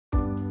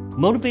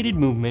Motivated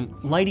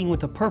movement, lighting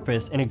with a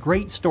purpose, and a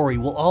great story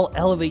will all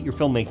elevate your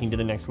filmmaking to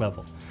the next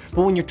level.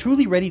 But when you're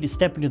truly ready to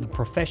step into the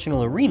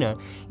professional arena,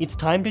 it's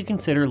time to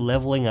consider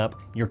leveling up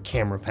your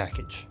camera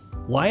package.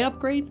 Why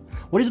upgrade?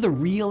 What is the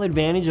real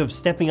advantage of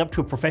stepping up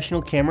to a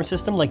professional camera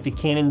system like the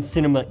Canon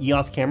Cinema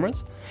EOS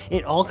cameras?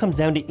 It all comes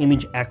down to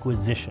image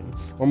acquisition,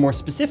 or more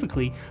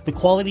specifically, the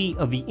quality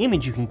of the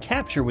image you can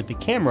capture with the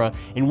camera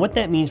and what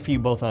that means for you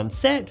both on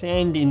set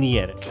and in the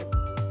edit.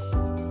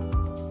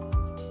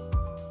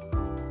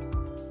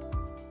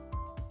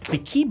 The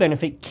key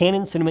benefit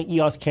Canon Cinema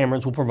EOS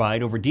cameras will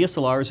provide over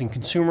DSLRs and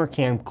consumer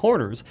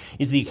camcorders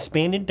is the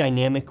expanded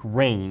dynamic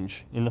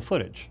range in the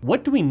footage.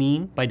 What do we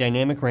mean by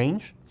dynamic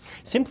range?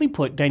 Simply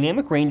put,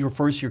 dynamic range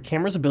refers to your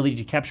camera's ability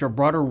to capture a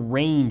broader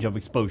range of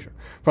exposure,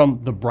 from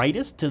the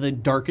brightest to the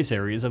darkest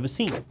areas of a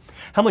scene.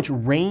 How much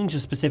range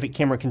a specific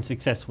camera can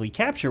successfully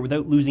capture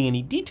without losing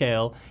any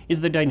detail is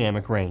the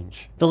dynamic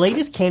range. The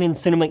latest Canon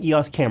Cinema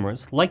EOS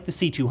cameras, like the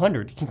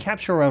C200, can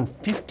capture around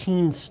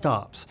 15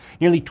 stops,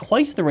 nearly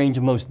twice the range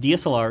of most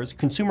DSLRs,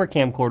 consumer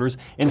camcorders,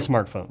 and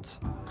smartphones.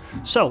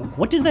 So,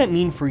 what does that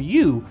mean for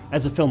you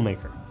as a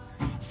filmmaker?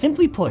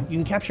 Simply put, you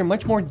can capture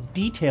much more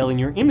detail in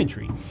your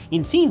imagery,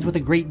 in scenes with a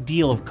great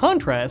deal of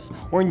contrast,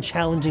 or in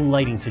challenging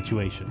lighting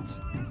situations.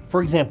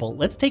 For example,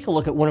 let's take a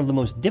look at one of the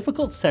most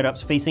difficult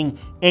setups facing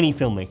any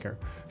filmmaker: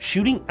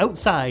 shooting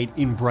outside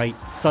in bright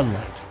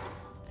sunlight.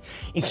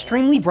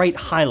 Extremely bright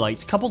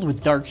highlights coupled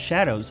with dark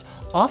shadows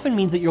often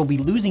means that you'll be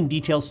losing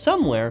detail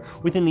somewhere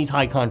within these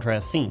high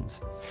contrast scenes.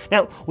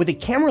 Now, with a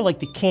camera like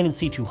the Canon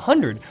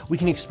C200, we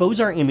can expose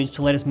our image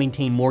to let us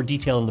maintain more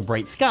detail in the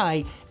bright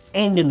sky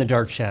and in the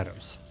dark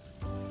shadows.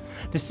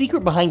 The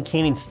secret behind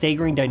Canon's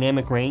staggering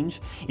dynamic range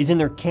is in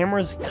their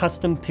camera's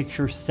custom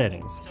picture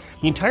settings.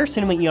 The entire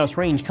Cinema EOS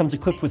range comes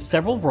equipped with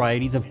several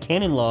varieties of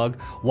Canon Log,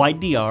 wide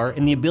DR,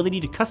 and the ability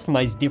to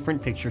customize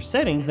different picture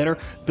settings that are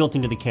built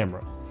into the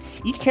camera.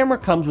 Each camera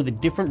comes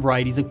with different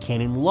varieties of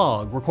Canon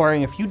Log,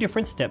 requiring a few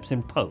different steps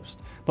in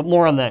post, but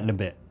more on that in a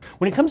bit.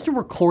 When it comes to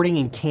recording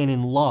in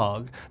Canon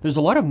Log, there's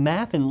a lot of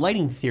math and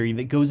lighting theory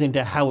that goes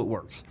into how it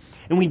works,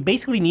 and we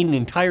basically need an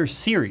entire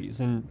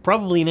series, and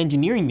probably an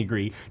engineering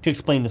degree, to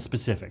explain the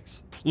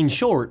specifics. In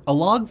short, a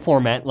log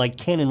format like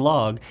Canon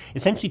Log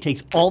essentially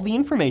takes all the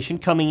information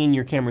coming in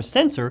your camera's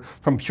sensor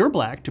from pure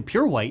black to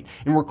pure white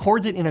and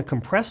records it in a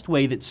compressed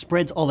way that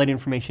spreads all that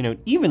information out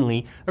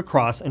evenly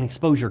across an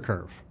exposure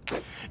curve.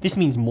 This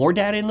means more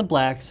data in the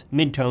blacks,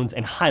 midtones,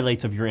 and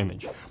highlights of your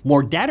image.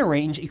 More data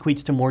range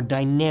equates to more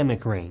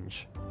dynamic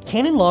range.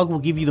 Canon Log will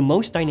give you the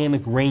most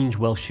dynamic range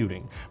while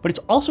shooting, but it's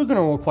also going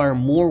to require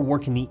more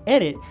work in the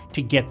edit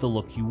to get the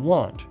look you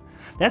want.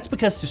 That's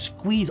because to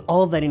squeeze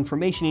all of that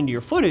information into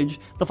your footage,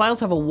 the files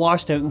have a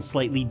washed out and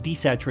slightly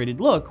desaturated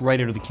look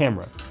right out of the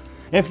camera.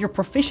 And if you're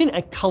proficient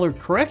at color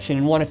correction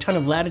and want a ton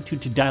of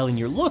latitude to dial in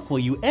your look while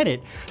you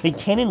edit, then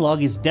Canon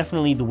Log is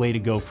definitely the way to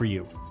go for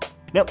you.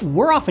 Now,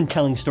 we're often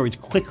telling stories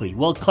quickly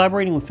while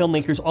collaborating with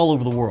filmmakers all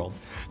over the world.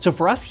 So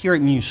for us here at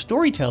Muse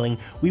Storytelling,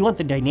 we want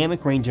the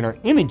dynamic range in our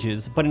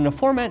images, but in a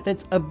format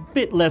that's a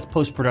bit less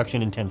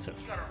post-production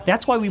intensive.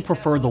 That's why we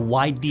prefer the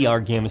wide DR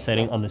gamma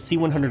setting on the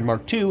C100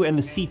 Mark II and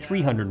the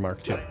C300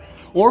 Mark II.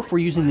 Or if we're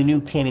using the new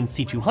Canon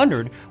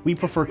C200, we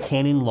prefer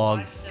Canon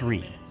Log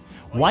 3.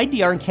 Wide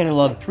DR and Canon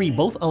Log 3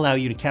 both allow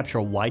you to capture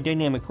a wide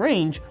dynamic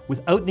range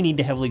without the need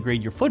to heavily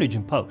grade your footage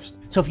in post.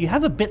 So if you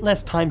have a bit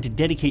less time to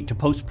dedicate to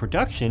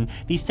post-production,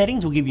 these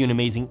settings will give you an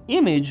amazing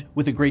image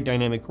with a great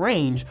dynamic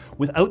range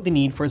without the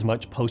need for as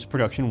much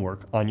post-production work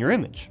on your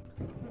image.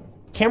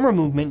 Camera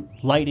movement,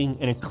 lighting,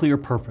 and a clear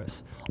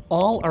purpose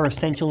all are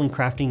essential in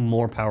crafting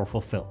more powerful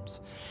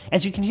films.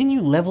 As you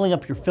continue leveling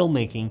up your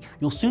filmmaking,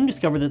 you'll soon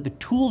discover that the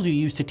tools you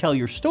use to tell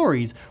your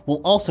stories will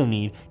also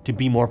need to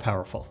be more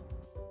powerful.